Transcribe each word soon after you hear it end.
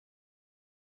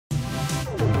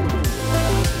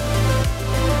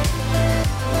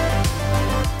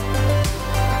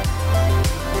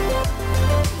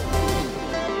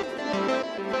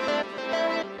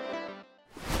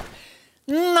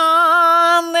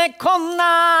こん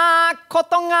なこ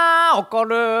とが起こ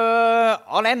る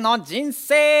俺の人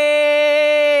生。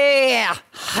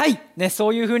はいね、そ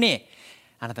ういう風に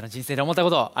あなたの人生で思った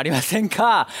ことありません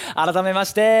か？改めま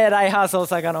してライハース大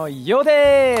阪のよう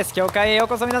です。教会へよう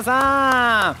こそ。皆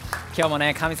さん、今日も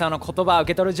ね、神様の言葉を受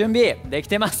け取る準備でき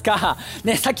てますか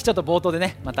ね。さっきちょっと冒頭で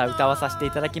ね、また歌わさせて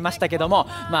いただきましたけども、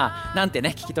なんてね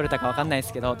聞き取れたか分かんないで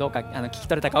すけど、どうか聞き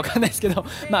取れたか分かんないですけど、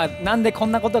なんでこ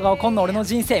んなことが起こんの俺の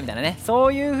人生みたいなね、そ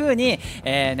ういう風に、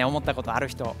思ったことある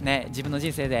人ね、自分の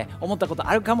人生で思ったこと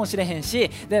あるかもしれへん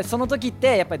し、でその時っ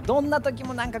てやっぱりどんな時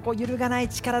もなんかこう揺るがない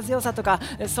力強さとか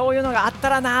そういうのがあった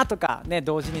らなとかね、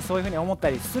同時にそういう風に思った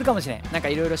りするかもしれん。なんか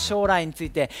いろいろ将来につい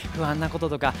て不安なこと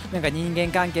とか、なんか人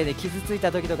間関係で傷つい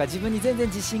た時とか、自分に全然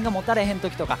自信が持たれへん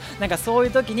時とか、なんかそうい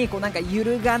う時にこうなんか揺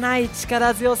るがない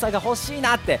力強さが欲しい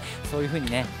なって、そういう風に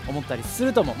ね思ったりす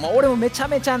ると思う。俺もめちゃ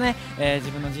めちゃね、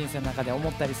自分の人生の中で思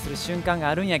ったりする瞬間が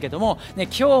あるんやけども、ね、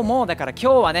今日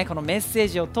はねこのメッセー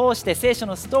ジを通して、聖書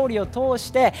のストーリーを通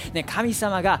して、ね、神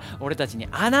様が俺たちに、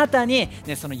あなたに、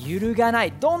ね、その揺るがな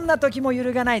い、どんな時も揺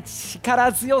るがない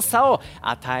力強さを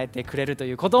与えてくれると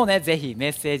いうことをね、ぜひメ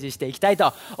ッセージしていきたい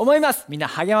と思います。みんな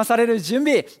励まされる準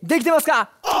備できてますか？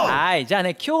はい、じゃあね、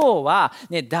今日は、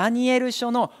ね、ダニエル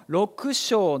書の6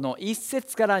章の1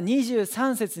節から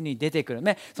23節に出てくる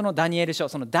ね、そのダニエル書、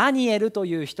そのダニエルと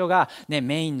いう人が、ね、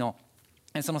メインの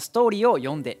そのストーリーを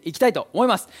読んでいきたいと思い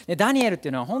ます。でダニエルって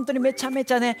いうのは本当にめちゃめ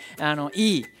ちゃね、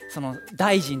いいその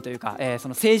大臣というか、そ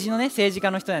の政治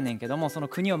家の人やねんけども、その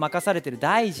国を任されてる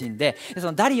大臣で、そ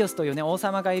のダリオスというね王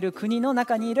様がいる国の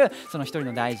中にいるその一人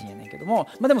の大臣やねんけども、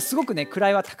でもすごくね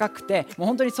位は高くて、もう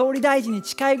本当に総理大臣に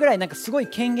近いぐらいなんかすごい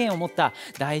権限を持った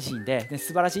大臣で、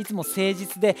素晴らしい、いつも誠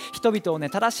実で人々をね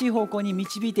正しい方向に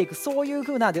導いていく、そういう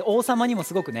風なで王様にも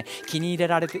すごくね気に入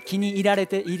られて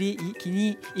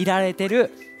る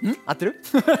合ってる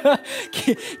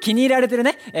気に入られてる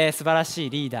ね、素晴らしい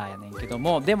リーダーやねんけど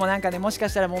も、でもなんかね、もしか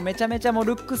したらもうめちゃめちゃもう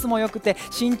ルックスも良くて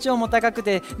身長も高く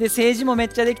て、で政治もめっ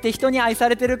ちゃできて人に愛さ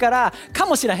れてるからか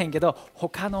もしれへんけど、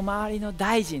他の周りの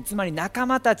大臣、つまり仲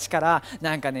間たちから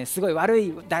なんかねすごい悪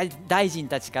い大臣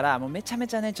たちからもうめちゃめ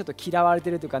ちゃねちょっと嫌われて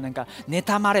るというか、なんか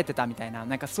妬まれてたみたいな、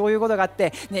なんかそういうことがあっ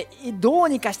て、ね、どう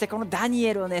にかしてこのダニ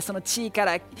エルをねその地位か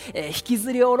ら、引き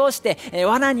ずり下ろして、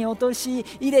罠に落とし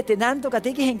入れてなんとか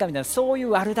できへんかみたいな、そういう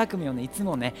悪巧みをねいつ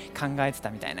もね考えてた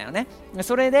みたいなよね。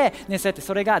それで、ね、そうやって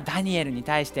それがダニエルに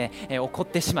対して、起こっ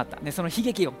てしまった、ね、その悲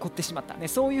劇が起こってしまった、ね、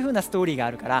そういう風なストーリーが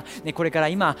あるから、ね、これから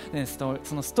今、ね、そ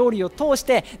のストーリーを通し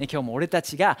て、ね、今日も俺た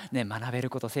ちが、ね、学べる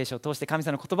こと、聖書を通して神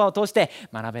様の言葉を通して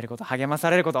学べること、励まさ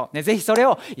れること、ね、ぜひそれ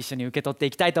を一緒に受け取って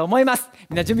いきたいと思います。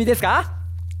みんな準備ですか？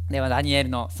ではダニエル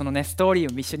のそのねストーリ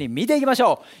ーを一緒に見ていきまし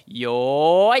ょう。よ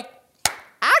ーいアク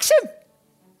ション。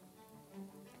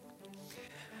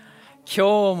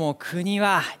今日も国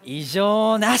は異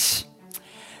常なし、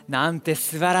なんて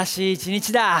素晴らしい一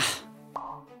日だ。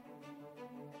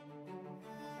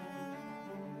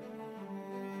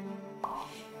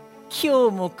今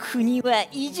日も国は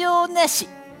異常なし。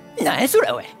何やそ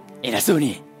れおい、偉そう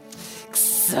に。く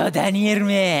そダニエル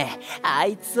め、あ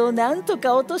いつをなんと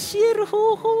か陥れる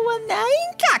方法はないん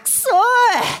か。くそ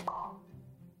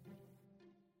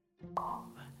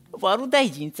ワル大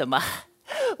臣様、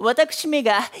私め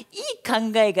がいい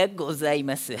考えがござい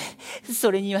ます。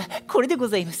それにはこれでご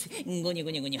ざいます。ゴニョ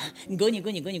ゴニョゴニョゴニョゴ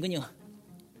ニョゴニョゴニ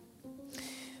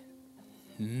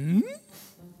ョ。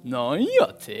なん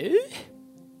やて？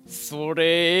それ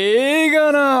ええ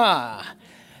がな。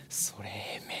そ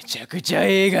れめちゃくちゃ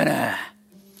ええがな。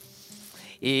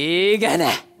ええがな。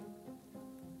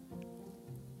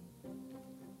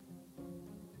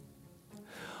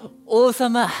王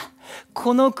様、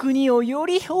この国をよ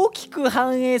り大きく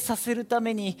繁栄させるた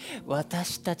めに、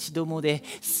私たちどもで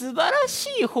素晴らし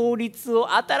い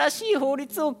新しい法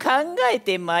律を考え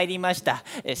てまいりました。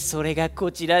それが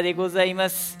こちらでございま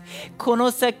す。こ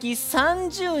の先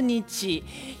30日、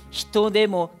人で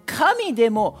も神で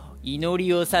も祈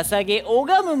りを捧げ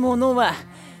拝む者は、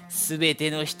すべて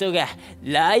の人が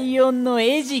ライオンの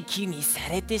餌食にさ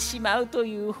れてしまうと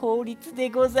いう法律で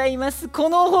ございます。こ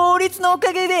の法律のお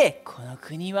かげでこの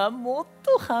国はもっ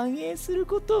と繁栄する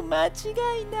こと間違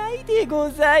いないでご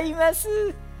ざいま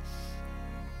す。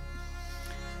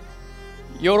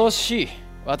よろしい、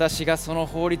私がその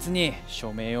法律に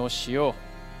署名をしよ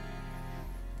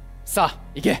う。さあ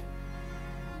行け。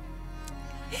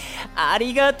あ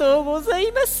りがとうござ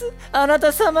います。あな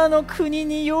た様の国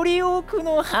により多く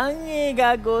の繁栄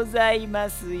がございま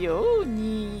すよう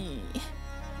に。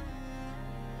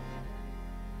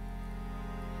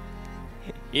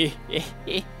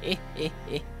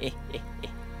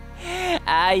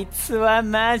あいつは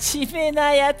真面目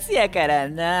なやつやから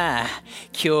な。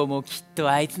今日もきっと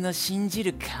あいつの信じ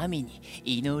る神に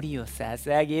祈りを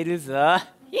捧げるぞ。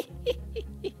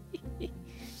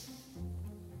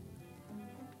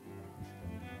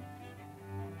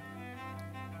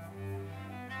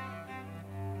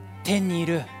天にい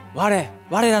る我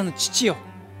らの父よ、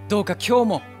どうか今日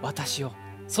も私を、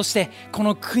そしてこ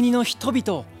の国の人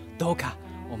々をどうか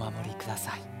お守りくだ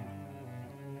さい。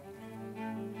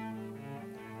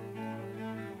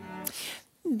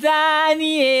ダ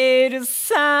ニエル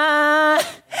さん、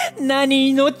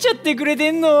何乗っちゃってくれ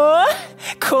てんの？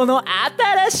この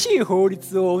新しい法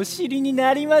律をお知りに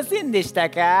なりませんでした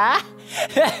か？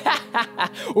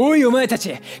おいお前た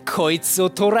ち、こいつを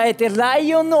捕らえてラ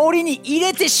イオンの檻に入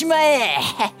れてしまえ。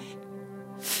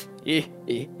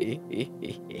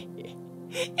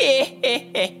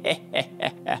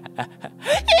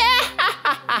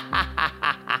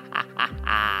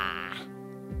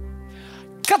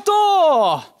カッ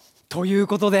トという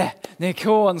ことで、ね、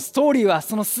今日ストーリーは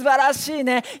その素晴らしい、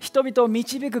ね、人々を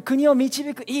導く、国を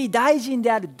導くいい大臣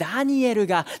であるダニエル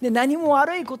が、ね、何も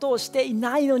悪いことをしてい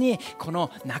ないのに、こ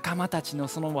の仲間たちの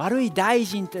その悪い大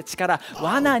臣たちから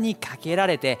罠にかけら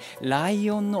れてライ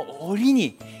オンの檻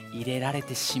に入れられ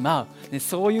てしまう、ね、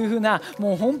そういうふうな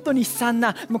もう本当に悲惨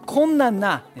な、もう困難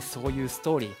な、ね、そういうス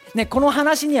トーリー、ね、この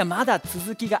話にはまだ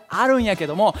続きがあるんやけ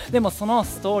ども、でもその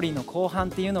ストーリーの後半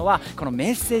っていうのはこの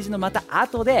メッセージのまた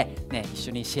後で、ね、一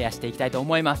緒にシェアしていきたいと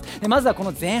思います。でまずはこ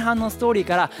の前半のストーリー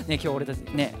から、ね、今日俺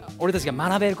たちが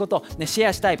学べること、ね、シェ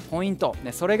アしたいポイント、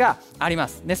ね、それがありま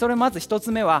す。でそれまず一つ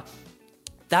目は、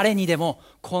誰にでも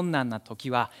困難な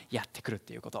時はやってくるっ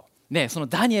ていうこと。ね、その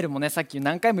ダニエルもね、さっき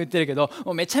何回も言ってるけど、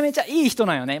もうめちゃめちゃいい人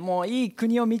なんよね。もういい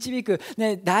国を導く、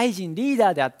ね、大臣リー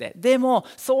ダーであって、でも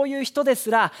そういう人で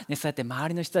すら、ね、そうやって周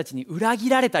りの人たちに裏切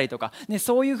られたりとか、ね、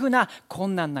そういうふうな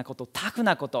困難なこと、タフ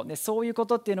なこと、ね、そういうこ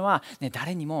とっていうのは、ね、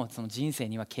誰にもその人生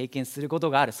には経験すること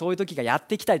がある。そういう時がやっ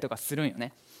てきたりとかするんよ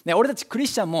ね。ね、俺たちクリ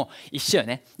スチャンも一緒よ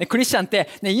ね。クリスチャンって、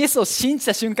ね、イエスを信じ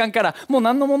た瞬間からもう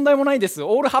何の問題もないです、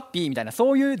オールハッピーみたいな、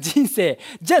そういう人生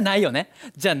じゃないよね。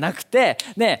じゃなくて、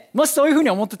ね、もしそういうふう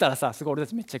に思ってたらさ、すごい俺た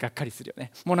ちめっちゃがっかりするよ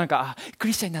ね。もうなんかク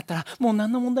リスチャンになったらもう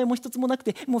何の問題も一つもなく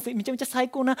て、もうめちゃめちゃ最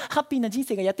高なハッピーな人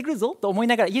生がやってくるぞと思い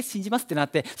ながらイエス信じますってなっ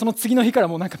て、その次の日から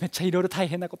もうなんかめっちゃいろいろ大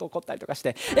変なこと起こったりとかし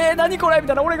て、何これみ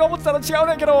たいな、俺が思ってたの違うん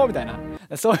だけどみたいな、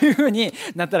そういうふうに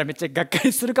なったらめっちゃがっか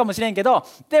りするかもしれんけど、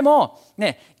でも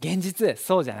ね、現実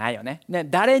そうじゃないよね。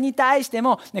誰に対して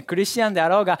も、ね、クリスチャンであ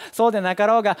ろうがそうでなか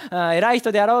ろうが、偉い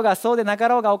人であろうがそうでなか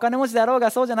ろうが、お金持ちであろうが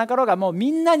そうじゃなかろうが、もう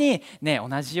みんなに、ね、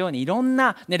同じようにいろん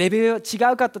な、ね、レベル違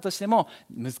うかったとしても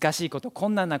難しいこと、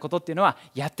困難なことっていうのは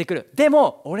やってくる。で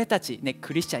も俺たち、ね、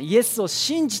クリスチャン、イエスを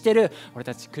信じてる俺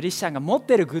たちクリスチャンが持っ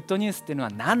てるグッドニュースっていうの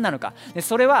は何なのか。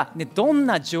それは、ね、どん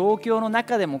な状況の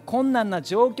中でも、困難な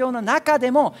状況の中で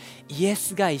もイエ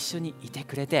スが一緒にいて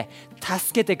くれて、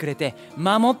助けてくれて、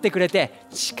守ってくれて、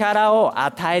力を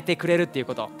与えてくれるっていう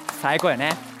こと、最高よ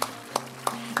ね。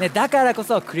だからこ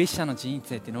そクリスチャンの人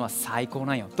生っていうのは最高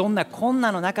なんよ。どんな困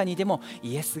難の中にいても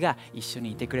イエスが一緒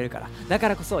にいてくれるから。だか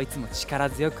らこそいつも力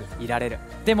強くいられる。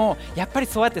でもやっぱり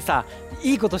そうやってさ、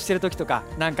いいことしてる時とか、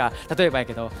なんか例えばや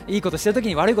けど、いいことしてる時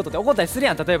に悪いことって起こったりする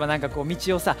やん。例えばなんかこう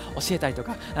道をさ教えたりと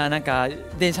か、なんか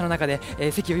電車の中で、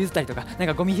席を譲ったりとか、なん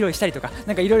かゴミ拾いしたりとか、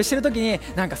なんかいろいろしてる時に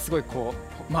なんかすごいこ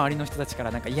う周りの人たちか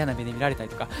らなんか嫌な目で見られたり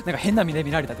とか、なんか変な目で見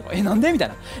られたりとか、なんでみたい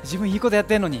な、自分いいことやっ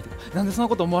てんのにとか、なんでそんな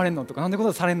こと思われんのとか、なんでこ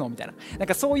とされんのみたいな、なん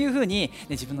かそういう風に、ね、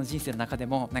自分の人生の中で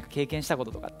もなんか経験したこ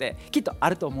ととかってきっとあ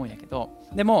ると思うんやけど、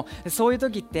でもそういう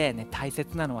時って、ね、大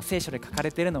切なのは、聖書で書か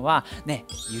れているのは、ね、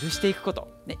許していくこと、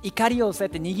ね、怒りをそうや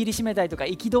って握りしめたりとか、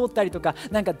憤ったりとか、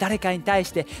なんか誰かに対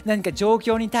して、何か状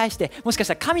況に対して、もしかし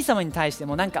たら神様に対して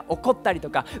もなんか怒ったりと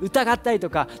か疑ったりと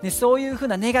か、ね、そういう風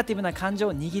なネガティブな感情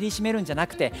を握りしめるんじゃな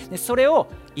くて、ね、それを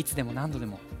いつでも何度で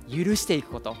も許していく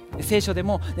こと。聖書で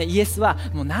も、ね、イエスは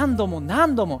もう何度も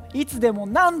何度も、いつでも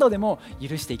何度でも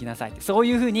許していきなさいって、そう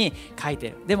いうふうに書いて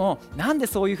る。でもなんで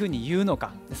そういうふうに言うの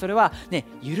か。それは、ね、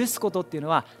許すことっていうの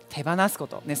は手放すこ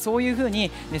と、ね、そういうふう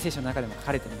に、ね、聖書の中でも書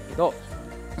かれてるんだけど、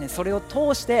それを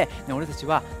通して、ね、俺たち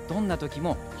はどんな時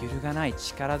も揺るがない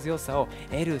力強さを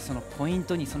得る、そのポイン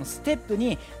トに、そのステップ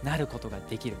になることが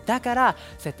できる。だから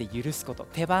そうやって許すこと、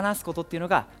手放すことっていうの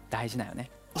が大事だよ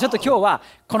ね。ちょっと今日は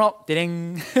このデレ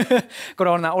ンこ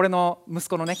れ俺の息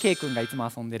子のね、ケイ君がいつ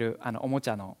も遊んでるおもち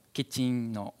ゃのキッチ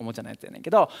ンのおもちゃのやつやねんけ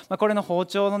ど、これの包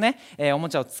丁のね、おも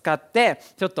ちゃを使って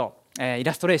ちょっとイ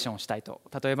ラストレーションをしたいと、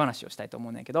例え話をしたいと思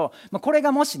うんだけど、これ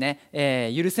がもしね、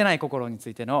許せない心につ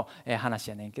いての話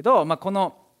やねんけど、こ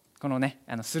のこのね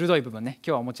鋭い部分ね、今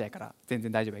日はおもちゃやから全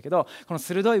然大丈夫やけど、この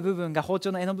鋭い部分が包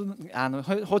丁の柄の部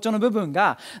分、包丁の部分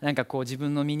がなんかこう自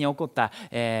分の身に起こった、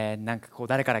なんかこう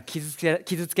誰から傷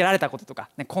つけられたこととか、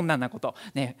ね、困難なこと、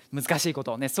ね、難しいこ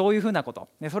と、ね、そういうふうなこと、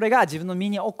ね、それが自分の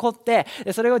身に起こって、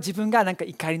それを自分がなんか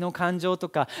怒りの感情と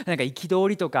かなんか憤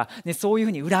りとか、ね、そういうふ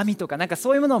うに恨みとかなんか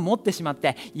そういうものを持ってしまっ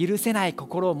て許せない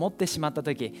心を持ってしまった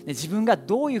時、ね、自分が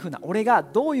どういうふうな、俺が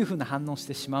どういうふうな反応し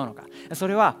てしまうのか、そ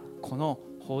れはこの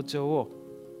包丁を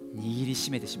握りし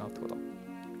めてしまうってこと。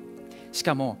し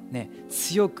かもね、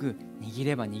強く握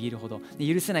れば握るほど、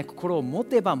許せない心を持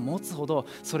てば持つほど、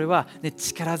それは、ね、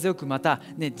力強くまた、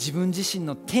ね、自分自身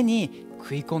の手に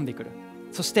食い込んでくる。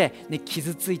そして、ね、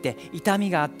傷ついて痛み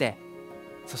があって、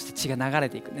そして血が流れ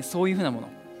ていく、ね、そういうふうなもの、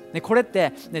ね、これっ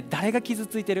て、ね、誰が傷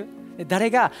ついてる、誰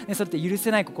が、ね、それって許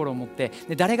せない心を持って、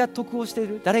ね、誰が得をしてい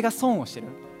る、誰が損をしている、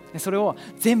ね、それを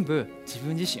全部自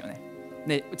分自身よね。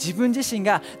で、自分自身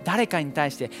が誰かに対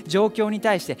して、状況に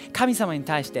対して、神様に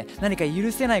対して何か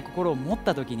許せない心を持っ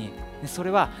た時に、そ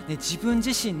れは、ね、自分自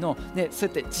身の、ね、そう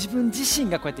やって自分自身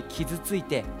がこうやって傷つい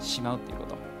てしまうというこ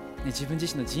と、ね、自分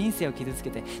自身の人生を傷つけ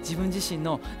て、自分自身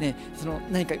の、ね、その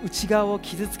何か内側を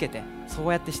傷つけて、そ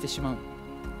うやってしてしま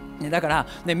う。だから、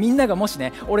ね、みんながもし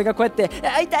ね、俺がこうやって「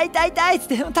痛い痛い痛い痛い」っ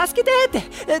て「助けて」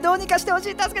って「どうにかしてほしい、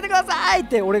助けてください」っ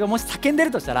て俺がもし叫んで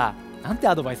るとしたら、なんて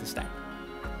アドバイスしたい？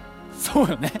そう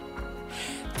よね。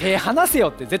手離せよ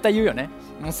って絶対言うよね。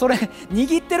もうそれ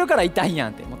握ってるから痛いや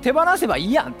んって、もう手放せばい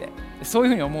いやんって、そういう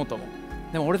ふうに思うと思う。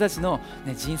でも俺たちの、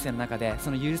ね、人生の中で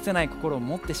その許せない心を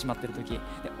持ってしまっている時、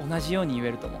同じように言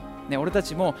えると思う、ね、俺た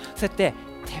ちもそうやって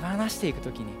手放していく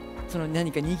時に、その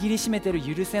何か握りしめてる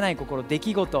許せない心、出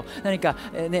来事、何か、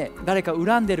誰か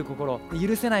恨んでる心、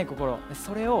許せない心、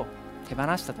それを手放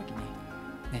した時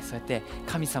に、そうやって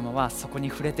神様はそこに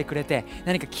触れてくれて、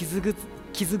何か傷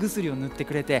薬を塗って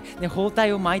くれて、包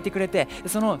帯を巻いてくれて、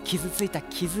その傷ついた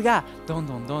傷がどん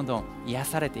どん癒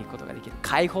されていくことができる、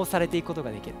解放されていくこと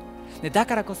ができる。だ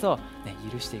からこそ、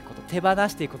許していくこと、手放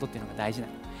していくことっていうのが大事な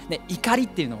の。怒りっ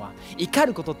ていうのは、怒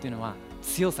ることっていうのは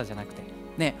強さじゃなくて、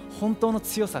本当の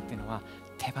強さっていうのは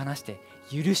手放して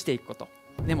許していくこと。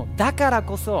でもだから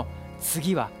こそ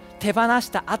次は手放し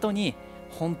た後に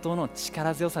本当の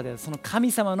力強さである、その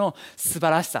神様の素晴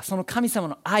らしさ、その神様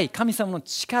の愛、神様の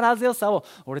力強さを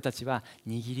俺たちは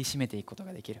握りしめていくこと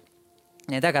ができる。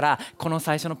だからこの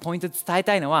最初のポイントで伝え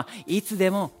たいのは、いつ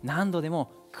でも何度で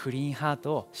もクリーンハー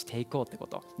トをしていこうってこ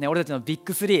と、俺たちのビッ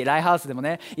グ3、ライハウスでも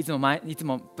ね、いつもビ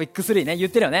ッグ3ね言っ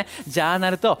てるよね。ジャー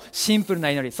ナルとシンプルな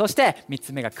祈り、そして3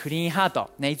つ目がクリーンハート、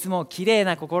いつも綺麗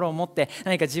な心を持って、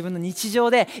何か自分の日常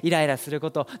でイライラするこ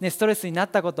と、ストレスになっ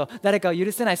たこと、誰かを許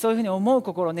せない、そういうふうに思う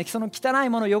心、その汚い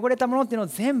もの、汚れたものっていうのを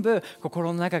全部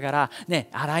心の中から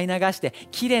洗い流して、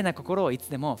綺麗な心をいつ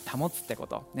でも保つってこ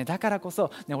と、だからこ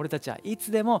そ俺たちはいつ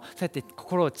でもそうやって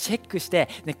心をチェックして、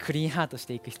クリーンハートし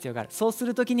ていく必要がある。そうす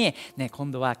ると時に、今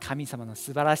度は神様の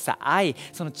素晴らしさ、愛、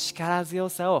その力強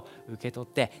さを受け取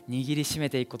って握りし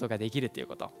めていくことができるという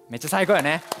こと、めっちゃ最高よ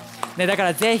ね。だか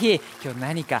らぜひ今日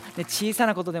何か、小さ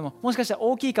なことでも、もしかしたら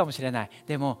大きいかもしれない、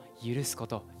でも許すこ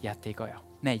とやっていこうよ。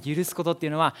許すことってい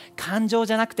うのは感情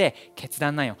じゃなくて決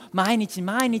断なんよ。毎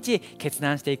日決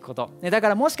断していくこと、だか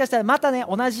らもしかしたらまた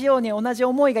同じように同じ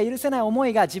思いが、許せない思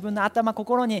いが自分の頭、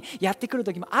心にやってくる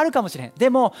時もあるかもしれん。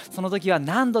でもその時は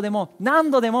何度で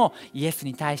もイエス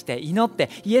に対して祈っ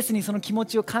て、イエスにその気持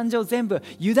ちを、感情を全部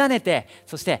委ねて、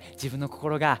そして自分の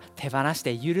心が手放し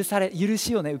て許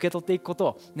しを受け取っていくこと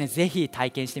をぜひ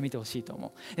体験してみてほしいと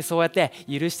思う。そうやって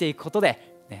許していくことで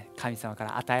神様か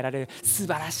ら与えられる素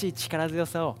晴らしい力強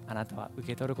さをあなたは受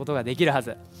け取ることができるは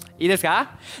ず。いいです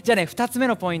か？じゃあ2つ目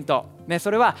のポイント、そ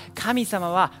れは神様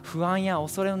は不安や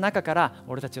恐れの中から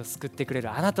俺たちを救ってくれる、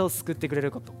あなたを救ってくれる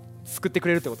っ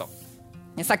てこと。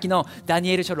さっきのダニ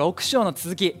エル書6章の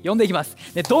続き読んでいきます。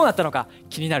どうなったのか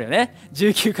気になるよね。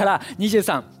19から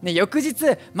23、翌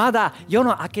日まだ夜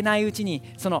の明けないうちに、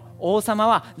その王様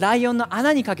はライオンの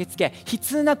穴に駆けつけ、悲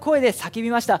痛な声で叫び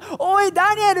ました。おい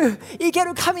ダニエル、生け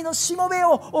る神のしもべ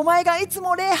よ、お前がいつ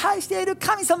も礼拝している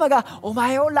神様がお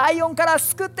前をライオンから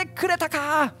救ってくれた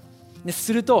か。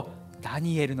するとダ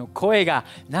ニエルの声が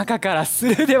中からす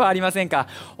るではありませんか。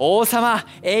王様、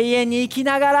永遠に生き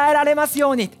ながらえられます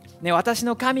ように。私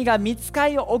の神が御使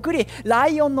いを送り、ラ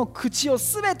イオンの口を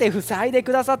すべて塞いで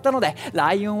くださったので、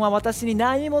ライオンは私に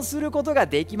何もすることが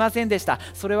できませんでした。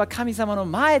それは神様の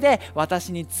前で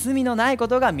私に罪のないこ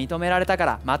とが認められたか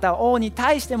ら、また王に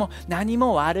対しても何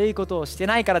も悪いことをして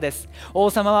ないからです。王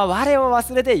様は我を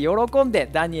忘れて喜んで、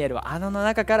ダニエルを穴の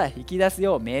中から引き出す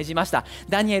よう命じました。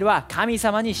ダニエルは神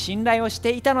様に信頼をし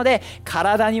ていたので、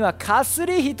体にはかす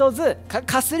り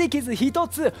傷一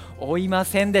つ負いま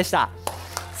せんでした。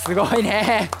すごい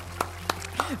ね。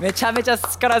めちゃめちゃ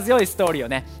力強いストーリーよ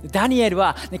ね。ダニエル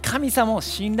は神様を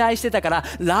信頼してたから、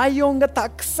ライオンがた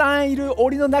くさんいる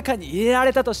檻の中に入れら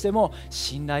れたとしても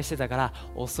信頼してたから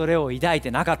恐れを抱い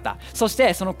てなかった。そし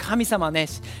てその神様ね、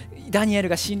ダニエル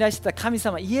が信頼してた神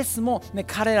様イエスも、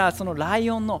彼らそのライ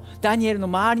オンのダニエルの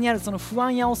周りにあるその不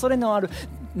安や恐れのある、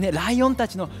ライオンた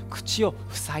ちの口を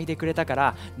塞いでくれたか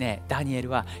ら、ダニエル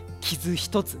は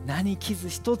何傷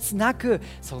一つなく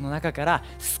その中から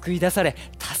救い出され、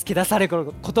助け出され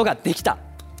ることができた。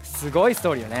すごいス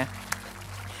トーリーよね。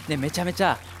めちゃめち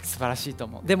ゃ素晴らしいと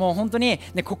思う。でも本当に、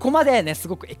ここまで、す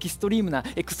ごくエクストリーム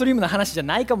な話じゃ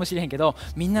ないかもしれへんけど、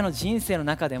みんなの人生の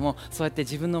中でもそうやって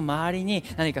自分の周りに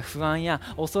何か不安や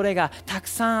恐れがたく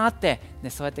さんあって、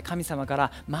そうやって神様か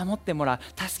ら守ってもらう、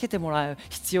助けてもらう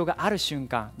必要がある瞬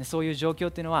間、そういう状況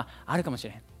っていうのはあるかもし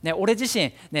れへん。俺自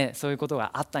身、そういうこと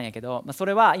があったんやけど、そ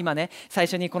れは今最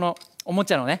初にこのおも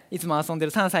ちゃのいつも遊んで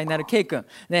る3歳になる K 君、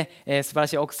素晴ら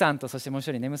しい奥さんと、そしてもう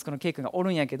一人息子の K 君がおる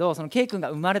んやけど、その K 君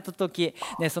が生まれた時、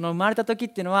その生まれた時っ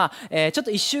ていうのは、ちょっと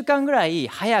1週間ぐらい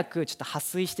早くちょっと破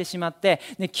水してしまって、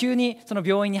急にその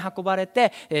病院に運ばれ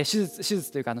て、手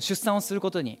術というか出産をする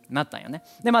ことになったんよね。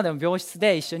でも病室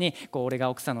で一緒に俺が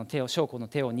奥さんの翔子の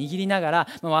手を握りながら、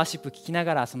ワーシップ聞きな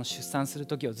がら、その出産する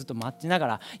時をずっと待ちなが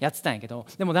らやってたんやけど、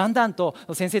でもだんだんと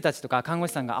先生たちとか看護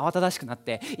師さんが慌ただしくなっ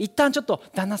て、一旦ちょっと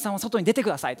旦那さんは外に出てく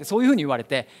ださいって、そういうふうに言われ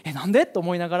て、なんでと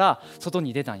思いながら外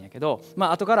に出たんやけど、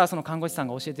後からその看護師さん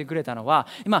が教えてくれたのは、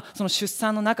今その出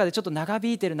産の中でちょっと長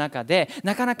引いてる中で、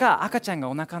なかなか赤ちゃんが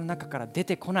お腹の中から出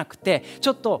てこなくて、ち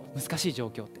ょっと難しい状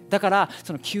況って、だから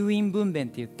その吸引分娩っ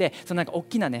て言って、そのなんか大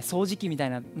きな掃除機みたい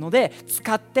なので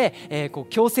使って、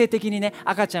強制的に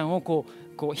赤ちゃんをこう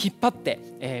引っ張っ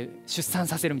て、出産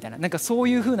させるみたいな、なんかそう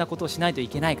いう風なことをしないとい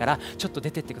けないから、ちょっと出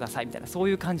てってくださいみたいな、そう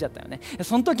いう感じだったよね。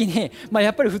その時に、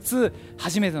やっぱり普通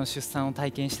初めての出産を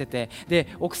体験してて、で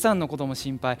奥さんのことも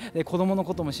心配で、子供の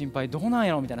ことも心配、どうなん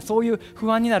やろみたいな、そういう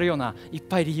不安になるようないっ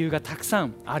ぱい理由がたくさ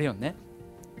んあるよね。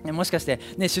もしかして、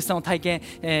出産を体験、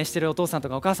してるお父さんと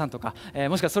かお母さんとか、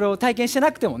もしくはそれを体験して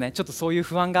なくてもちょっとそういう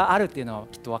不安があるっていうのは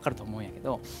きっと分かると思うんやけ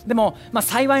ど、でも、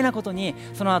幸いなことに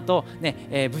その後、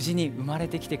無事に生まれ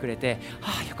てきてくれて、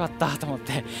よかったと思っ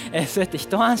て、そうやって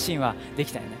一安心はで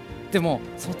きたよね。でも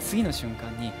その次の瞬間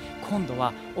に、今度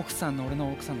は俺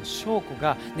の奥さんの翔子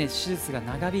が、手術が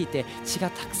長引いて血が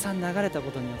たくさん流れた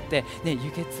ことによって、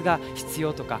輸血が必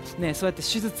要とか、そうやって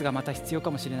手術がまた必要か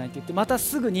もしれないって言って、また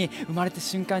すぐに生まれた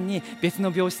瞬間に別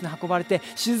の病室に運ばれて、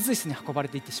手術室に運ばれ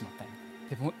ていってしまったよ。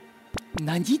でも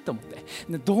何と思って、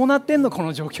どうなってんのこ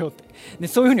の状況って、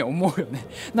そういうふうに思うよね。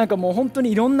なんかもう本当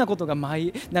にいろんなことがな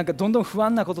んかどんどん不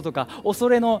安なこととか、恐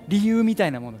れる理由みた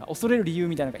いなの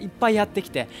がいっぱいやって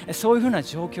きて、そういうふうな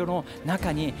状況の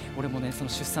中に俺もその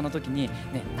出産の時に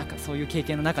なんかそういう経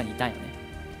験の中にいたんよね。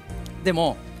で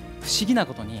も不思議な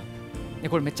ことに、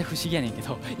これめっちゃ不思議やねんけ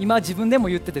ど、今自分でも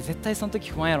言ってて絶対その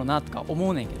時不安やろなとか思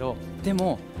うねんけど、で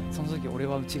もその時俺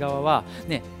は内側は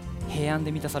平安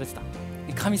で満たされてた。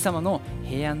神様の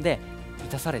平安で満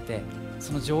たされて、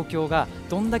その状況が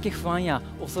どんだけ不安や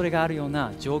恐れがあるよう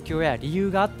な状況や理由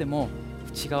があっても、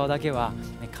内側だけは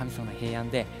神様の平安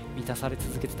で満たされ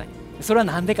続けてたんよ。それは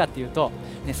何でかっていうと、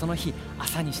その日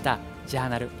朝にしたジャ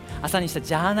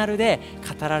ーナルで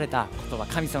語られた言葉、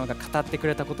神様が語ってく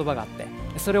れた言葉があって、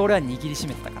それを俺は握りし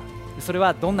めてたから。それ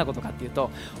はどんなことかっていう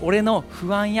と、俺の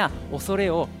不安や恐れ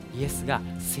をイエスが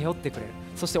背負ってくれる。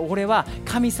そして俺は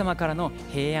神様からの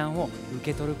平安を受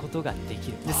け取ることがで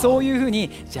きる。でそういうふうに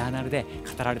ジャーナルで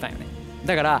語られたんよね。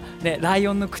だからライ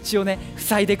オンの口を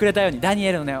塞いでくれたように、ダニ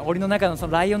エルの檻の中のそ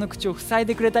のライオンの口を塞い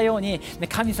でくれたように、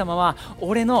神様は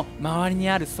俺の周りに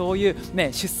あるそういう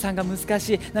出産が難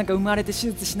しい、なんか生まれて手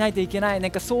術しないといけない、な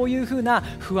んかそういうふうな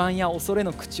不安や恐れ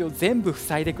の口を全部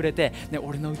塞いでくれて、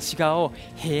俺の内側を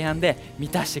平安で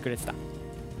満たしてくれてた。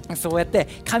そうやって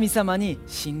神様に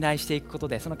信頼していくこと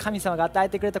で、その神様が与え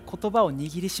てくれた言葉を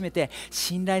握りしめて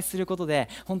信頼することで、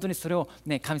本当にそれを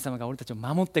神様が俺たちを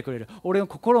守ってくれる、俺の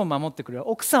心を守ってくれる、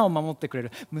奥さんを守ってくれ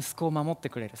る、息子を守って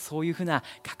くれる、そういうふうな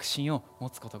確信を持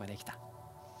つことができた。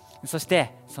そし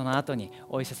てその後に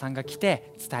お医者さんが来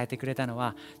て伝えてくれたの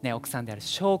は、奥さんである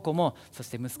翔子も、そし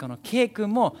て息子の圭君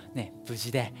も、無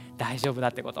事で大丈夫だ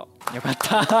ってこと。よかっ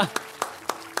た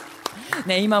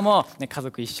今も、家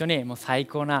族一緒にもう最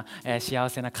高な、幸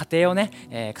せな家庭を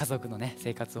家族の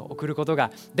生活を送ること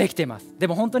ができています。で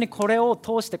も本当にこれを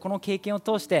通して、この経験を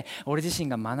通して俺自身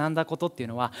が学んだことっていう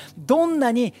のは、どん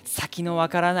なに先のわ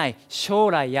からない将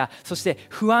来や、そして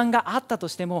不安があったと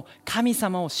しても、神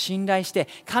様を信頼して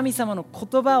神様の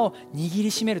言葉を握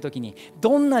りしめるときに、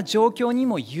どんな状況に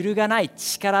も揺るがない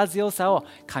力強さを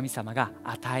神様が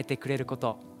与えてくれるこ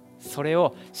と、それ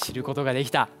を知ることができ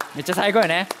た。めっちゃ最高よ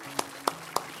ね。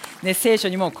聖書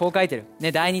にもこう書いてる、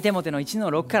第2テモテの1の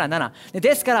6から7。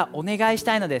ですからお願いし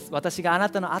たいのです。私があな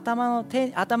たの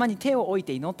頭に手を置い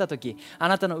て祈ったとき、あ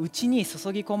なたのうちに注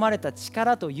ぎ込まれた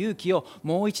力と勇気を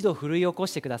もう一度奮い起こ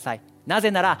してください。な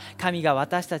ぜなら神が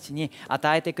私たちに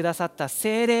与えてくださった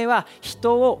聖霊は、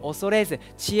人を恐れず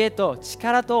知恵と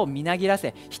力とをみなぎら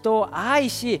せ、人を愛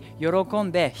し喜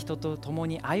んで人と共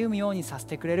に歩むようにさせ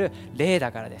てくれる霊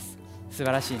だからです。素晴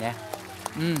らしいね。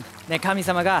神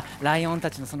様がライオン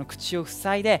たちのその口を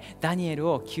塞いでダニエル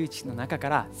を窮地の中か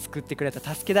ら救ってくれた、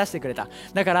助け出してくれた。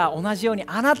だから同じように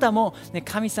あなたも、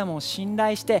神様を信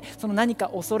頼して、その何か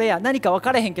恐れや、何か分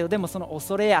からへんけど、でもその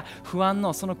恐れや不安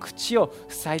のその口を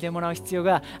塞いでもらう必要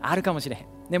があるかもしれへ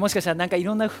ん。もしかしたらなんかい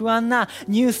ろんな不安な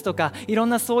ニュースとかいろん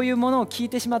なそういうものを聞い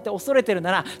てしまって恐れてる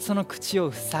なら、その口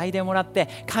を塞いでもらって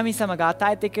神様が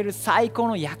与えてくれる最高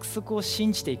の約束を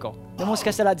信じていこう。もし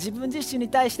かしたら自分自身に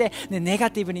対して、ネ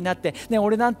ガティブになって、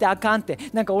俺なんてあかんって、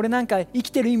なんか俺なんか生き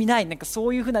てる意味ない、なんかそ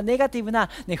ういうふうなネガティブな、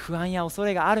不安や恐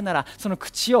れがあるなら、その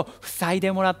口を塞い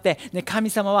でもらって、神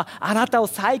様はあなたを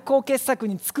最高傑作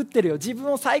に作ってるよ、自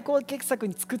分を最高傑作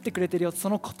に作ってくれてるよ、そ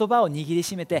の言葉を握り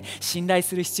しめて信頼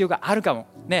する必要があるかも。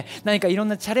何かいろん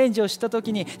なチャレンジをした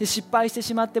時に失敗して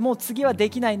しまって、もう次はで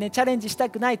きないチャレンジした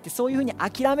くないって、そういうふうに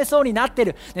諦めそうになって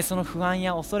る、その不安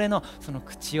や恐れのその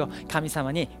口を神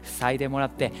様に塞いでもらっ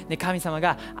て、神様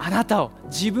があなたを、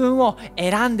自分を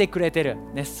選んでくれてる、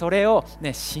それを、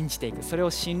信じていく、それを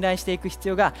信頼していく必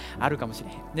要があるかもしれ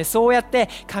へん。そうやって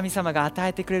神様が与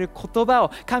えてくれる言葉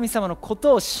を、神様のこ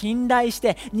とを信頼し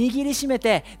て握りしめ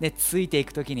て、ついてい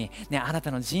く時に、あな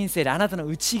たの人生で、あなたの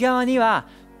内側には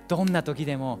どんな時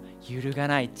でも揺るが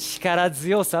ない力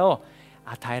強さを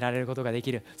与えられることができ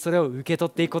る。それを受け取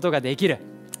っていくことができる。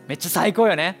めっちゃ最高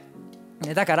よね。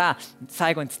だから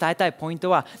最後に伝えたいポイント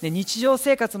は、日常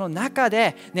生活の中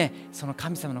で、その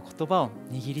神様の言葉を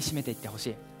握りしめていってほし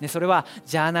い。それは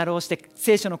ジャーナルをして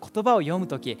聖書の言葉を読む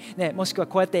とき、もしくは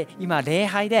こうやって今礼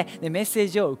拝でメッセー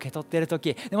ジを受け取っていると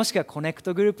き、もしくはコネク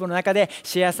トグループの中で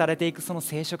シェアされていくその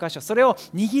聖書箇所、それを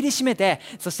握りしめて、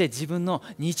そして自分の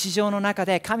日常の中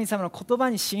で神様の言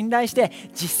葉に信頼して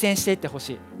実践していってほ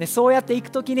しい。そうやっていく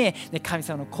ときに神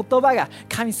様の言葉が、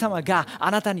神様が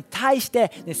あなたに対し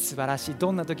て素晴らしい、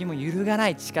どんな時も揺るがな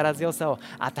い力強さを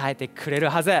与えてくれる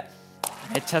はず。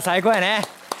めっちゃ最高やね。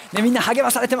みんな励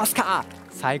まされてますか？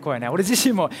最高やね。俺自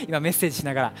身も今メッセージし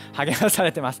ながら励まさ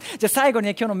れてます。じゃあ最後に、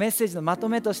今日のメッセージのまと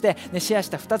めとして、シェアし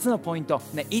た2つのポイント、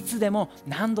いつでも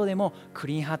何度でもク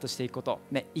リーンハートしていくこと、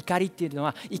怒りっていうの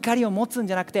は怒りを持つん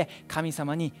じゃなくて神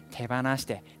様に手放し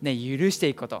て、許して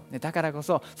いくこと、だからこ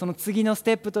そその次のス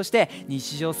テップとして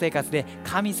日常生活で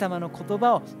神様の言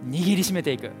葉を握りしめ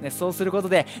ていく、そうすること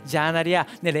でジャーナルや、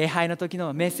礼拝の時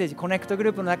のメッセージ、コネクトグ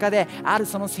ループの中である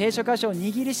その聖書箇所を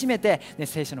握りしめて、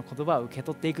聖書の言葉を受け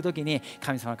取っていくときに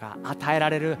神様から与えら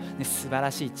れる、素晴ら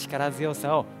しい力強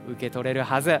さを受け取れる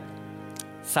はず。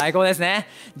最高ですね。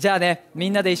じゃあみ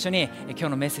んなで一緒に今日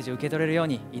のメッセージを受け取れるよう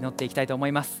に祈っていきたいと思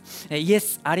います。イエ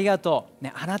スありがとう、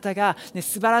あなたが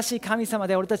素晴らしい神様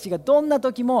で、俺たちがどんな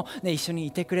時も一緒に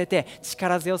いてくれて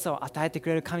力強さを与えてく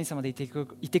れる神様でいて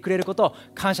くれることを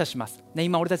感謝します。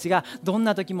今俺たちがどん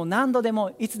な時も何度で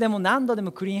もいつでも何度で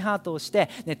もクリーンハートをして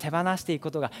手放していくこ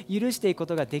とが、許していくこ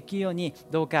とができるように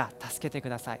どうか助けてく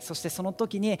ださい。そしてその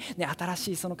時に新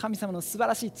しいその神様の素晴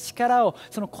らしい力を、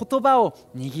その言葉を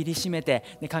握りしめ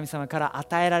て、神様から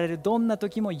与えられるどんな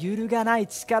時も揺るがない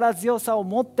力強さを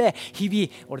持って日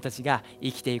々俺たちが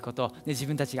生きていくこと、自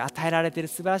分たちが与えられている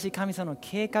素晴らしい神様の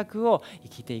計画を生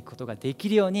きていくことができ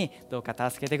るようにどうか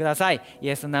助けてください。イ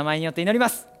エスの名前によって祈りま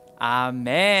す。アー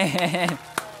メン。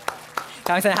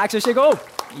神様に拍手していこ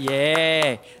う。イ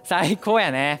エーイ、最高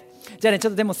やね。じゃあちょ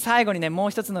っとでも最後にもう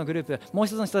一つのグループ、もう一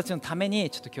つの人たちのために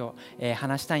ちょっと今日、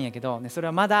話したいんやけど、それ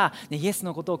はまだ、イエス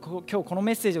のことを今日この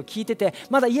メッセージを聞いてて、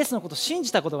まだイエスのことを信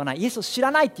じたことがない、イエスを知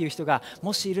らないっていう人が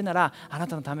もしいるなら、あな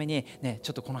たのためにち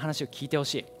ょっとこの話を聞いてほ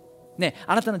しい。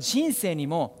あなたの人生に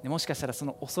も、もしかしたらそ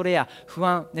の恐れや不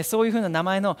安、そういう風な名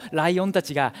前のライオンた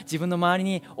ちが自分の周り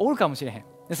におるかもしれへん。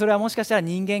それはもしかしたら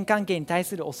人間関係に対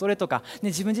する恐れとか、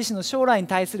自分自身の将来に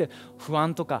対する不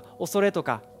安とか恐れと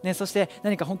か、そして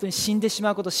何か本当に死んでし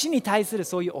まうこと、死に対する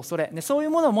そういう恐れ、そういう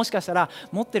ものをもしかしたら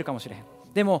持ってるかもしれへん。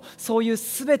でもそういう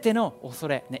すべての恐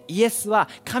れ、イエスは、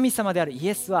神様であるイ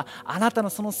エスはあなたの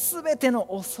そのすべての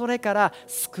恐れから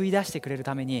救い出してくれる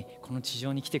ためにこの地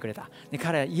上に来てくれた。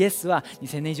彼は、イエスは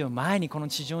2000年以上前にこの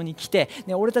地上に来て、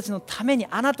俺たちのために、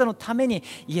あなたのために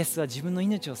イエスは自分の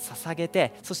命を捧げ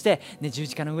て、そして、十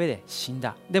字架の上で死ん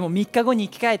だ。でも3日後に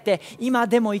生き返って今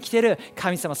でも生きてる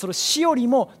神様、その死より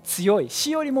も強い、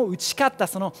死よりも打ち勝った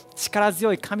その力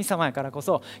強い神様やからこ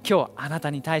そ、今日あなた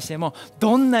に対しても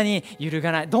どんなに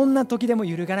どんな時でも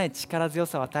揺るがない力強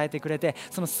さを与えてくれて、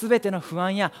その全ての不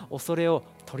安や恐れを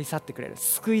取り去ってくれる、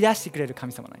救い出してくれる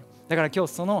神様なのよ。だから今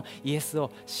日そのイエス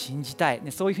を信じたい、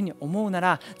そういうふうに思うな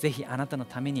らぜひあなたの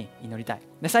ために祈りたい。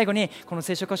最後にこの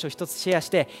聖書箇所を一つシェアし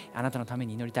てあなたのため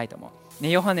に祈りたいと思う。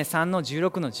ヨハネ3の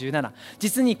16の17、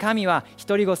実に神は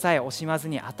一人子さえ惜しまず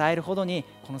に与えるほどに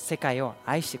この世界を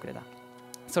愛してくれた。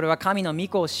それは神の御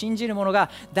子を信じる者が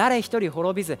誰一人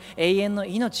滅びず永遠の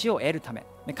命を得るため。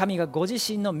神がご自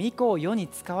身の御子を世に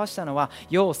使わしたのは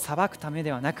世を裁くため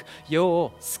ではなく世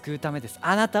を救うためです。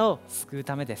あなたを救う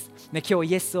ためです。今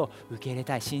日イエスを受け入れ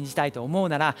たい、信じたいと思う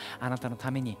ならあなたのた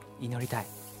めに祈りたい。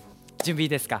準備いい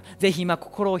ですか？ぜひ今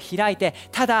心を開いて、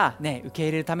ただ受け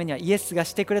入れるためにはイエスが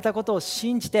してくれたことを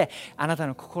信じて、あなた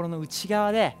の心の内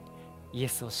側でイエ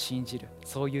スを信じる、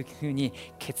そういうふうに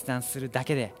決断するだ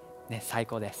けで最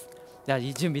高です。じゃあ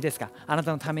準備ですか？あな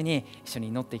たのために一緒に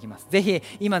祈っていきます。ぜひ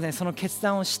今その決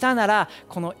断をしたなら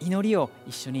この祈りを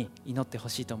一緒に祈ってほ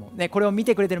しいと思う。これを見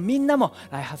てくれてるみんなも、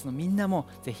ライハースのみんなも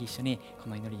ぜひ一緒にこ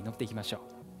の祈り祈っていきましょう。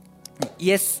イ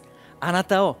エス、あな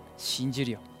たを信じ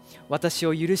るよ。私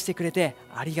を許してくれて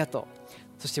ありがと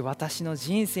う。そして私の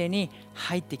人生に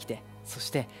入ってきて、そし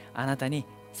てあなたに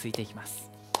ついていきます。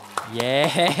イエ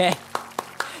ーイ、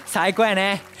最高や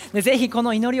ね。ぜひこ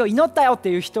の祈りを祈ったよって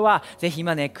いう人はぜひ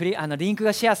今リンク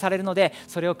がシェアされるので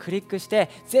それをクリックして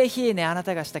ぜひあな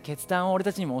たがした決断を俺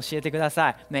たちにも教えてくだ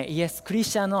さい。イエス、クリ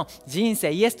スチャンの人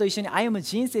生、イエスと一緒に歩む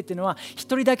人生っていうのは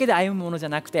一人だけで歩むものじゃ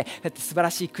なくて、素晴ら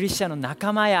しいクリスチャンの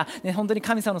仲間や、本当に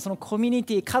神様のそのコミュニ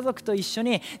ティ、家族と一緒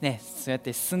にそうやっ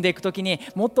て進んでいくときに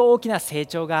もっと大きな成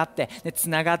長があってつ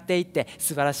ながっていって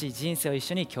素晴らしい人生を一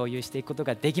緒に共有していくこと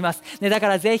ができます。だか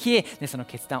らぜひその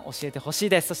決断を教えてほしい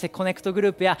です。そしてコネクトグル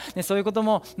ープやそういうこと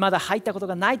もまだ入ったこと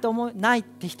がないっ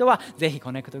て人はぜひ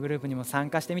コネクトグループにも参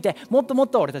加してみて、もっともっ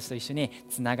と俺たちと一緒に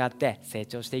つながって成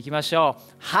長していきましょう。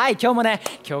はい、今日も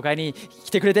教会に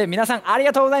来てくれて皆さんあり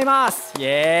がとうございます。イ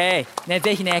エーイ、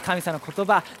ぜひ神様の言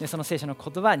葉、その聖書の言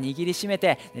葉握りしめ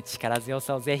て力強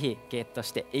さをぜひゲット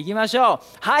していきましょう。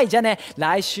はい、じゃあ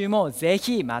来週もぜ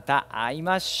ひまた会い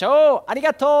ましょう。あり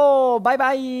がとう、バイ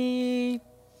バイ。